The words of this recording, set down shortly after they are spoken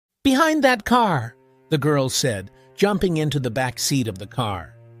"Behind that car," the girl said, jumping into the back seat of the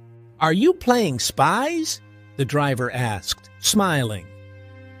car. "Are you playing spies?" the driver asked, smiling.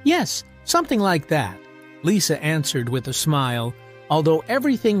 "Yes, something like that," Lisa answered with a smile, although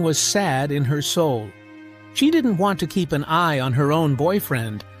everything was sad in her soul. She didn't want to keep an eye on her own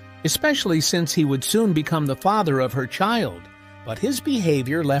boyfriend, especially since he would soon become the father of her child, but his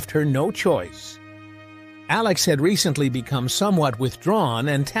behavior left her no choice. Alex had recently become somewhat withdrawn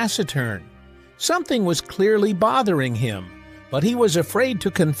and taciturn. Something was clearly bothering him, but he was afraid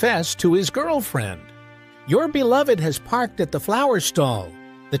to confess to his girlfriend. "Your beloved has parked at the flower stall."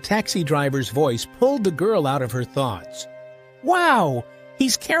 The taxi driver's voice pulled the girl out of her thoughts. "Wow,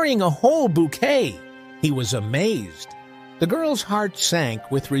 he's carrying a whole bouquet." He was amazed. The girl's heart sank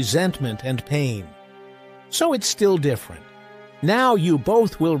with resentment and pain. "So it's still different. Now you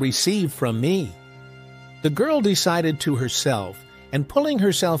both will receive from me." The girl decided to herself, and pulling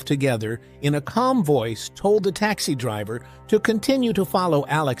herself together, in a calm voice told the taxi driver to continue to follow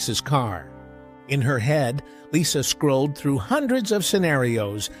Alex's car. In her head, Lisa scrolled through hundreds of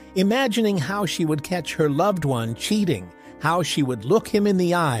scenarios, imagining how she would catch her loved one cheating, how she would look him in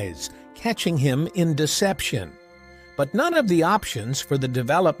the eyes, catching him in deception. But none of the options for the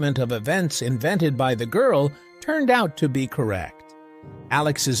development of events invented by the girl turned out to be correct.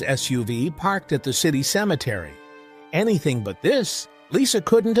 Alex's SUV parked at the city cemetery. Anything but this, Lisa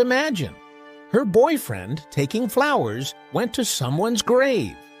couldn't imagine. Her boyfriend, taking flowers, went to someone's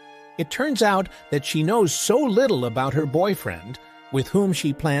grave. It turns out that she knows so little about her boyfriend, with whom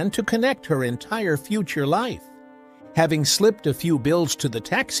she planned to connect her entire future life. Having slipped a few bills to the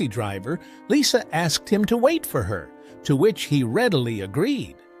taxi driver, Lisa asked him to wait for her, to which he readily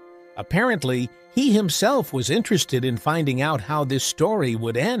agreed. Apparently, he himself was interested in finding out how this story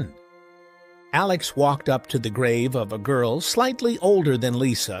would end. Alex walked up to the grave of a girl slightly older than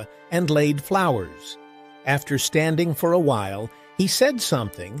Lisa and laid flowers. After standing for a while, he said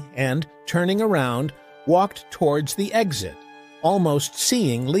something and, turning around, walked towards the exit, almost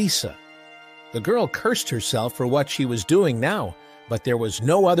seeing Lisa. The girl cursed herself for what she was doing now, but there was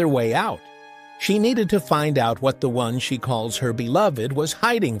no other way out. She needed to find out what the one she calls her beloved was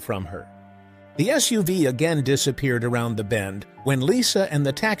hiding from her. The SUV again disappeared around the bend when Lisa and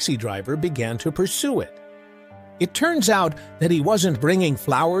the taxi driver began to pursue it. "It turns out that he wasn't bringing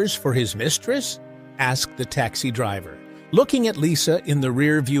flowers for his mistress?" asked the taxi driver, looking at Lisa in the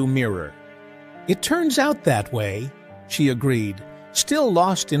rear-view mirror. "It turns out that way," she agreed, still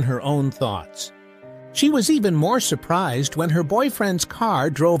lost in her own thoughts. She was even more surprised when her boyfriend's car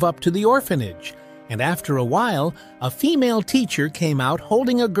drove up to the orphanage, and after a while, a female teacher came out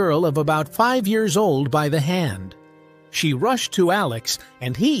holding a girl of about 5 years old by the hand. She rushed to Alex,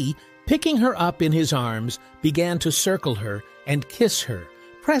 and he, picking her up in his arms, began to circle her and kiss her,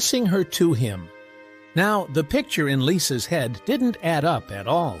 pressing her to him. Now, the picture in Lisa's head didn't add up at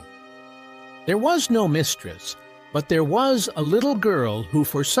all. There was no mistress, but there was a little girl who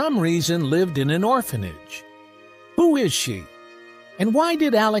for some reason lived in an orphanage. Who is she? And why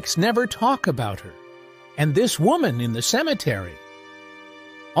did Alex never talk about her? And this woman in the cemetery?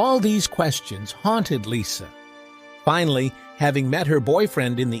 All these questions haunted Lisa. Finally, having met her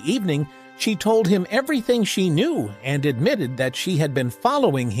boyfriend in the evening, she told him everything she knew and admitted that she had been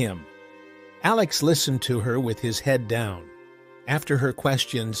following him. Alex listened to her with his head down. After her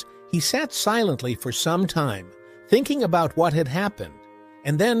questions, he sat silently for some time, thinking about what had happened,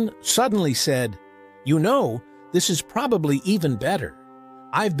 and then suddenly said, "You know, this is probably even better.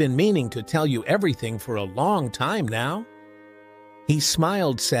 I've been meaning to tell you everything for a long time now." He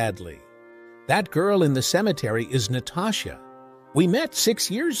smiled sadly. "That girl in the cemetery is Natasha. We met 6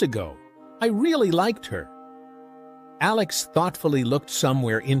 years ago. I really liked her." Alex thoughtfully looked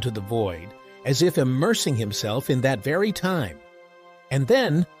somewhere into the void, as if immersing himself in that very time. And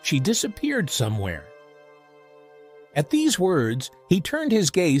then she disappeared somewhere. At these words, he turned his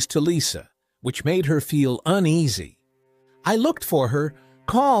gaze to Lisa, which made her feel uneasy. "I looked for her,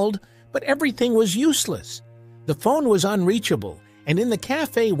 called, but everything was useless. The phone was unreachable, and in the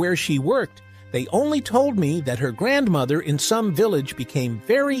cafe where she worked, they only told me that her grandmother in some village became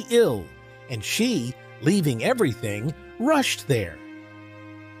very ill, and she, leaving everything, rushed there.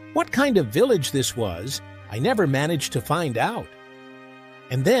 What kind of village this was, I never managed to find out.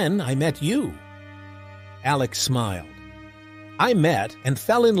 And then I met you." Alex smiled. "I met and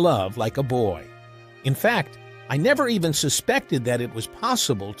fell in love like a boy. In fact, I never even suspected that it was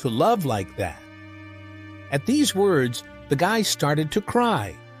possible to love like that." At these words, the guy started to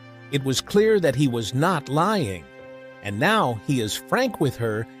cry. It was clear that he was not lying, and now he is frank with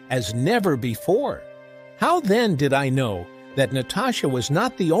her as never before. "How then did I know that Natasha was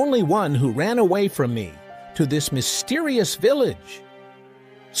not the only one who ran away from me to this mysterious village.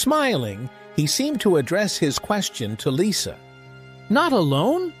 Smiling, he seemed to address his question to Lisa. Not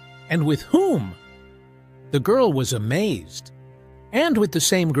alone? And with whom? The girl was amazed. And with the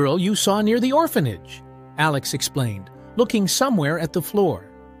same girl you saw near the orphanage, Alex explained, looking somewhere at the floor.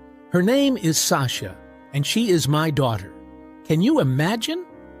 Her name is Sasha, and she is my daughter. Can you imagine?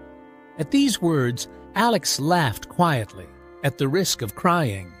 At these words, Alex laughed quietly, at the risk of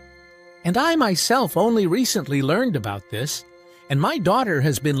crying. And I myself only recently learned about this, and my daughter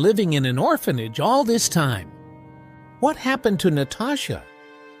has been living in an orphanage all this time. What happened to Natasha?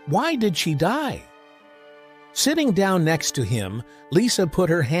 Why did she die? Sitting down next to him, Lisa put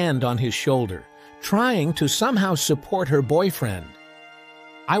her hand on his shoulder, trying to somehow support her boyfriend.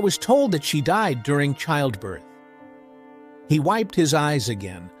 I was told that she died during childbirth. He wiped his eyes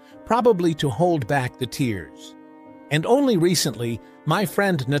again, probably to hold back the tears. And only recently, my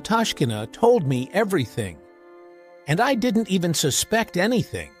friend Natashkina told me everything. And I didn't even suspect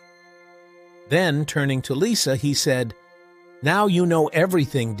anything. Then, turning to Lisa, he said, "Now you know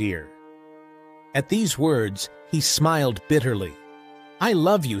everything, dear." At these words, he smiled bitterly. I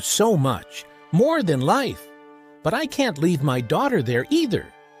love you so much, more than life, but I can't leave my daughter there either.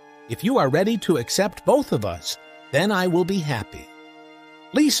 If you are ready to accept both of us, then I will be happy.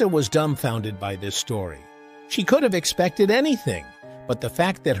 Lisa was dumbfounded by this story. She could have expected anything, but the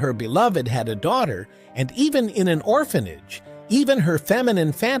fact that her beloved had a daughter, and even in an orphanage, even her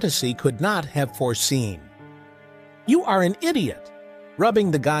feminine fantasy could not have foreseen. "You are an idiot."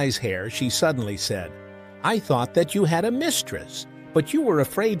 Rubbing the guy's hair, she suddenly said, "I thought that you had a mistress, but you were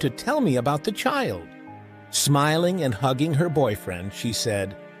afraid to tell me about the child." Smiling and hugging her boyfriend, she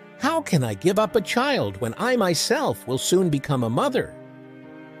said, "How can I give up a child when I myself will soon become a mother?"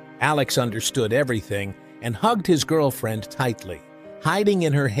 Alex understood everything and hugged his girlfriend tightly, hiding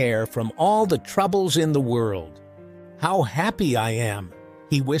in her hair from all the troubles in the world. "How happy I am,"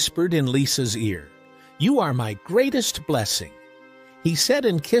 he whispered in Lisa's ear. "You are my greatest blessing." He said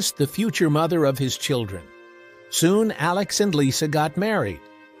and kissed the future mother of his children. Soon Alex and Lisa got married.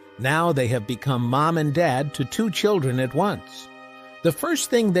 Now they have become mom and dad to 2 children at once. The first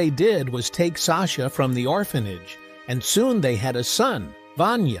thing they did was take Sasha from the orphanage, and soon they had a son,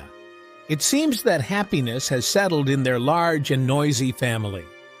 Vanya. It seems that happiness has settled in their large and noisy family.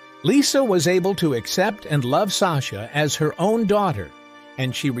 Lisa was able to accept and love Sasha as her own daughter,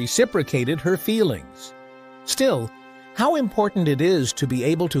 and she reciprocated her feelings. Still, how important it is to be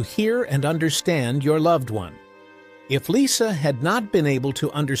able to hear and understand your loved one. If Lisa had not been able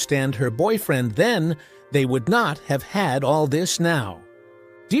to understand her boyfriend then, they would not have had all this now.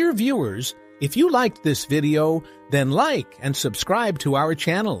 Dear viewers, if you liked this video, then like and subscribe to our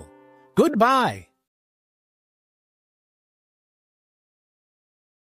channel. Goodbye.